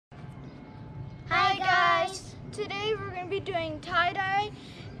today we're going to be doing tie-dye,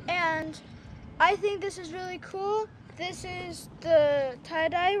 and I think this is really cool. This is the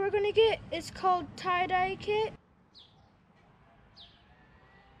tie-dye we're going to get. It's called tie-dye kit.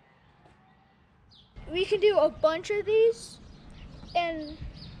 We can do a bunch of these, and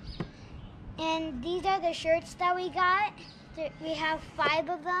these are the shirts that we got. We have 5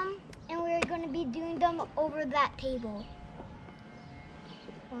 of them, and we're going to be doing them over that table.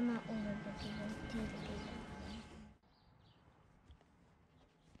 Well, not over the table, to the table.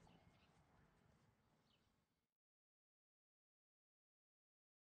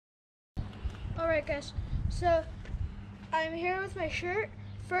 alright guys, so I'm here with my shirt.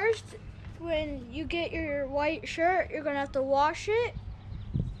 First, when you get your white shirt, you're going to have to wash it.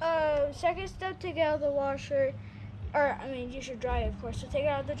 Second step, take it out of the washer, you should dry it, of course, so take it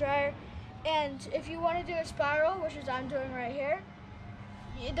out of the dryer. And if you want to do a spiral, which is I'm doing right here,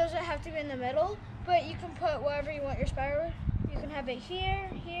 it doesn't have to be in the middle, but you can put wherever you want your spiral. You can have it here,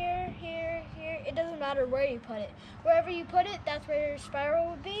 here, here, here. It doesn't matter where you put it. Wherever you put it, that's where your spiral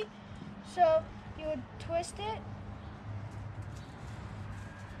would be. So you would twist it.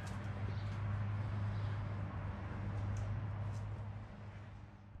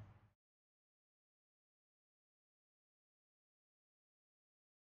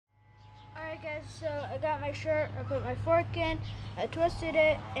 Alright guys, so I got my shirt, I put my fork in, I twisted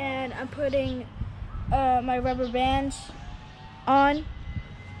it, and I'm putting my rubber bands on.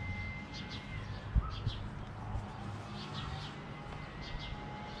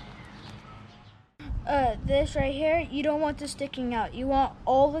 This right here, you don't want this sticking out. You want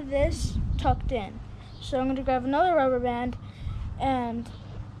all of this tucked in. So I'm going to grab another rubber band, and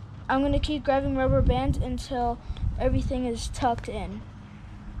I'm going to keep grabbing rubber bands until everything is tucked in.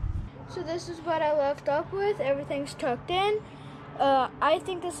 So this is what I left up with. Everything's tucked in. I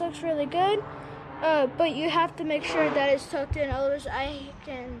think this looks really good, but you have to make sure that it's tucked in, otherwise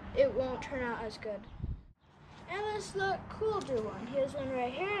it won't turn out as good. And let's let Cool do one. He has one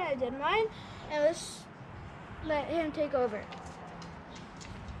right here, and I did mine. And let's let him take over.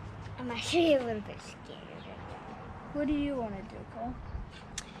 I'm actually a little bit scared right now. What do you want to do, Cole?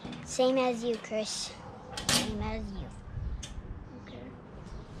 Same as you, Chris. Same as you.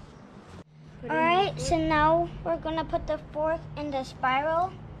 Alright, so now we're going to put the fork in the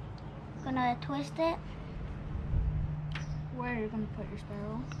spiral. Going to twist it. Where are you going to put your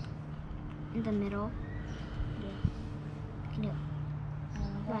spiral? In the middle. Yeah. Can you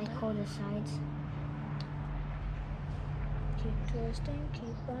like hold the sides? Keep twisting,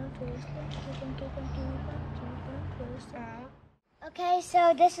 keep on twisting, keep on twisting. Okay,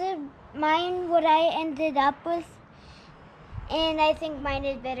 so this is mine, what I ended up with. And I think mine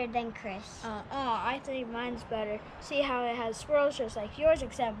is better than Chris. I think mine's better. See how it has swirls just like yours,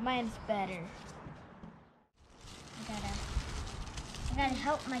 except mine's better. I gotta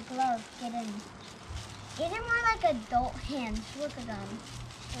help my glove get in. These are more like adult hands. Look at them.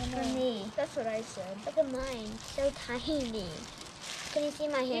 For me. That's what I said. Look at mine. So tiny. Can you see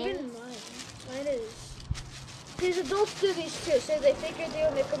my hands? Even mine is. These adults do these too, so they figure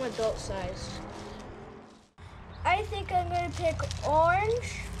they'll make them adult size. I think I'm going to pick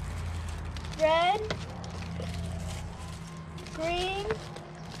orange, red, green,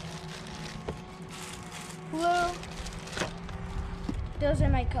 blue. Those are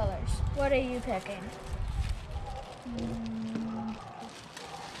my colors. What are you picking?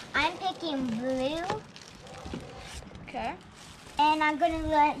 I'm picking blue. Okay. And I'm going to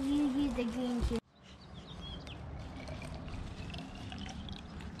let you use the green too.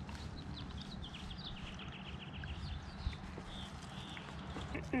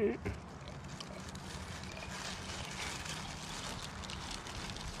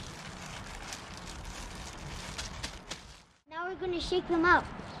 Now we're going to shake them up.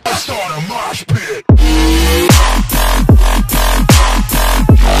 Start a mosh pit.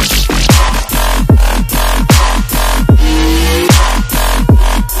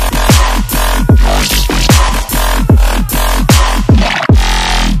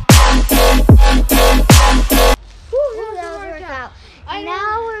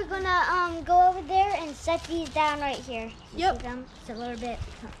 Now we're gonna go over there and set these down right here. Yep. It's a little bit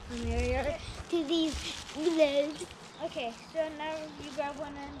familiar to these legs. Okay, so now you grab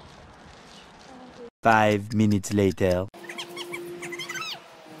one end. 5 minutes later.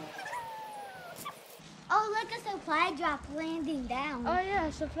 Oh, look, a supply drop landing down. Oh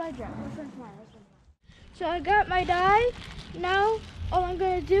yeah, supply drop. So I got my dye. Now all I'm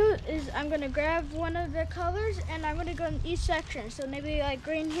gonna do is I'm gonna grab one of the colors and I'm gonna go in each section. So maybe like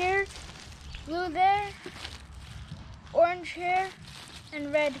green here, blue there, orange here,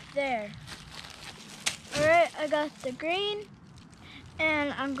 and red there. Alright, I got the green,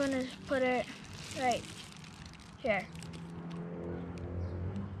 and I'm gonna put it right here.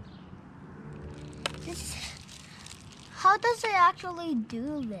 How does it actually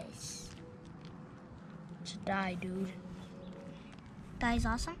do this? It's a dye, dude. That is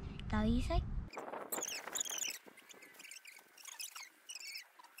awesome. That what you say?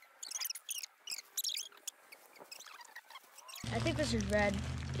 I think this is red.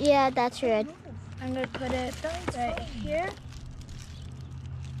 Yeah, that's red. I'm gonna put it right here.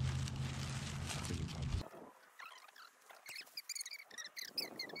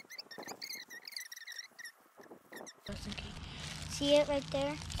 See it right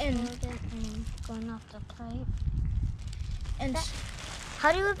there? And going off the pipe. and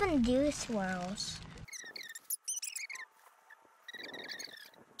How do you even do swirls?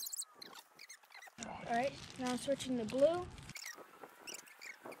 all right, now I'm switching to blue.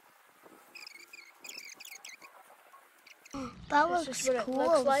 That This looks is what it cool.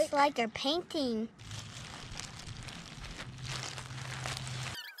 looks like. It's like you're painting.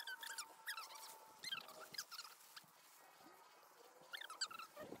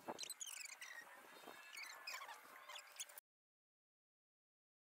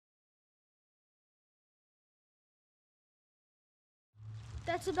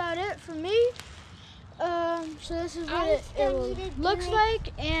 That's about it for me. So this is what I it still need to do looks it.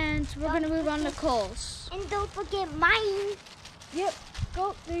 like, and we're gonna move on to Cole's. And don't forget mine. Yep,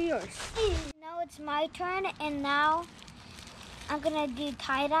 go, they're yours. Now it's my turn, and now I'm gonna do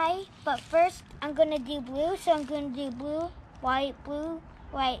tie-dye. But first, I'm gonna do blue. So I'm gonna do blue, white, blue,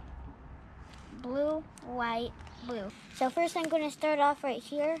 white, blue, white, blue. So first, I'm gonna start off right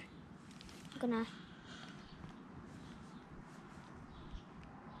here. I'm gonna.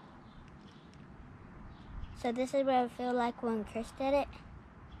 So this is what I feel like when Chris did it.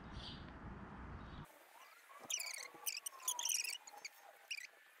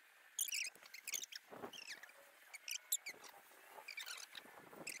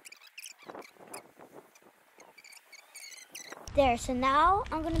 There, so now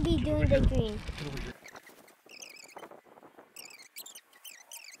I'm gonna be doing the green.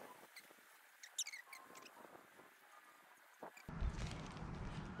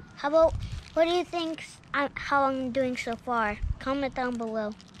 How about, what do you think how I'm doing so far? Comment down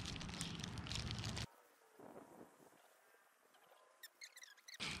below.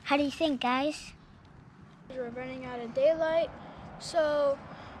 How do you think, guys? We're running out of daylight, so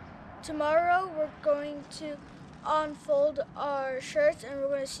tomorrow we're going to unfold our shirts and we're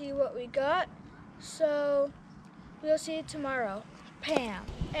going to see what we got. So we'll see you tomorrow. Pam.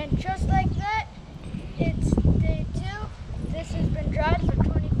 And just like that, it's day 2. This has been dried for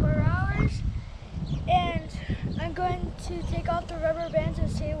 24 hours. And I'm going to take off the rubber bands and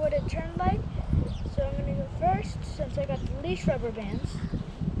see what it turned like. So I'm going to go first since I got the least rubber bands.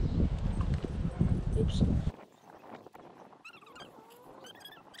 Oops.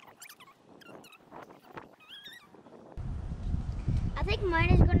 I think mine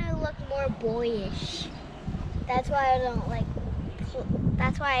is gonna look more boyish. That's why I don't like.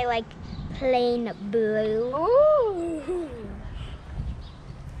 That's why I like plain blue. Ooh!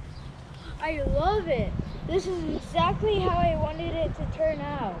 I love it. This is exactly how I wanted it to turn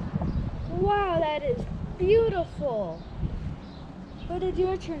out. Wow, that is beautiful. What did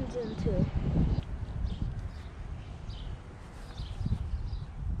your turns into?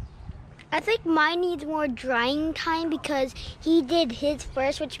 I think mine needs more drying time because he did his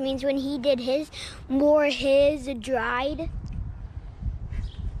first, which means when he did his, more his dried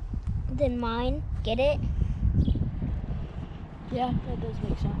than mine. Get it? Yeah, that does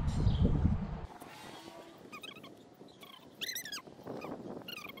make sense.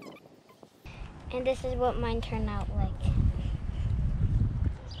 And this is what mine turned out like.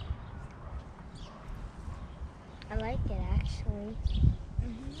 I like it actually.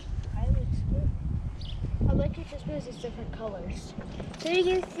 I looks good. I like it just because it's different colors. Who do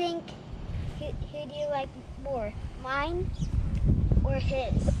you think, who do you like more? Mine or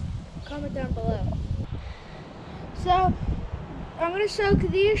his? Comment down below. So, I'm going to soak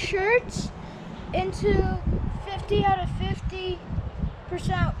these shirts into 50 out of 50%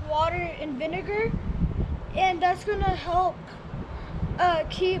 water and vinegar, and that's going to help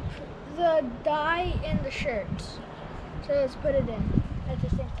keep the dye in the shirts. So let's put it in at the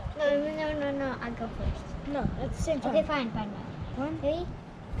same time. No, I go first. No, at the same time. Okay, fine. 1, 3,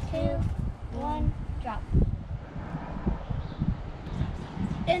 2, 1, drop.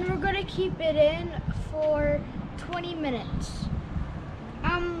 And we're going to keep it in for 20 minutes.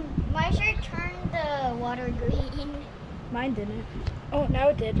 My shirt turned the water green. Mine didn't. Oh, now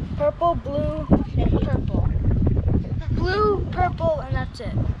it did. Purple, blue, and purple. blue, purple, and that's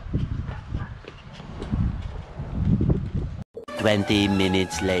it. 20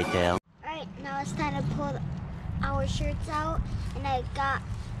 minutes later. Alright, now it's time to pull our shirts out, and I got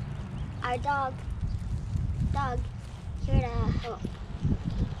our dog here to help.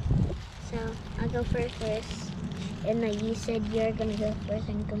 So I'll go first. And you said you're gonna go first,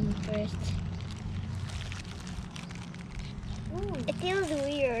 I'm going first. Ooh. It feels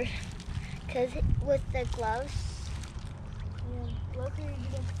weird, cause with the gloves. Yeah, luckily you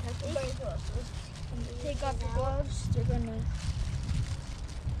didn't protect it by your gloves. Take off the gloves, they're gonna...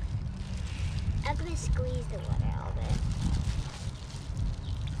 I'm gonna squeeze the water out of it.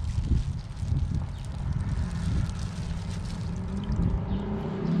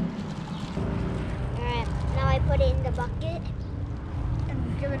 Alright, now I put it in the bucket.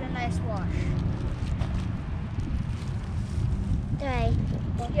 And give it a nice wash. Right.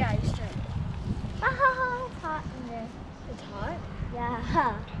 Yeah, you start. It's hot in there. It's hot?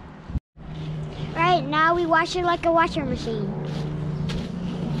 Yeah. Alright, now we wash it like a washing machine.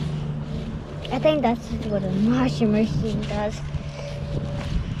 I think that's what a washing machine does.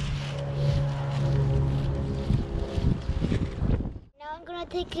 Now I'm gonna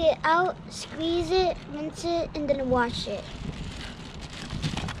take it out, squeeze it, rinse it, and then wash it.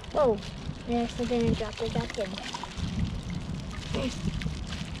 Whoa, there, so then I drop it back in.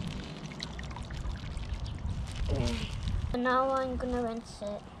 And now I'm gonna rinse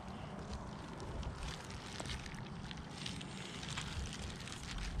it.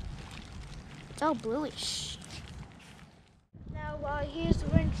 It's all bluish. Now while he's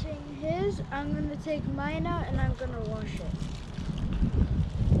rinsing his, I'm gonna take mine out and I'm gonna wash it.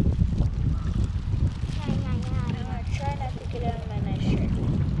 I'm gonna try not to get out of my nice shirt.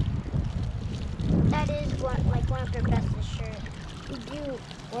 That is one of the best shirts. We do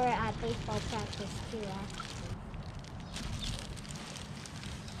wear it at baseball practice too, actually.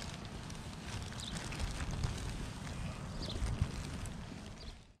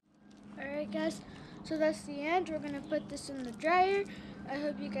 Alright guys, so that's the end. We're gonna put this in the dryer. I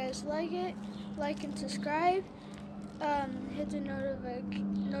hope you guys like it. Like and subscribe. Hit the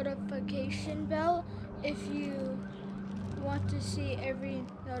notification bell if you want to see every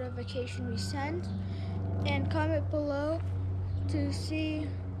notification we send. And comment below to see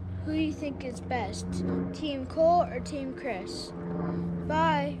who you think is best, Team Cole or Team Chris.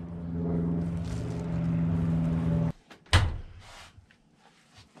 Bye.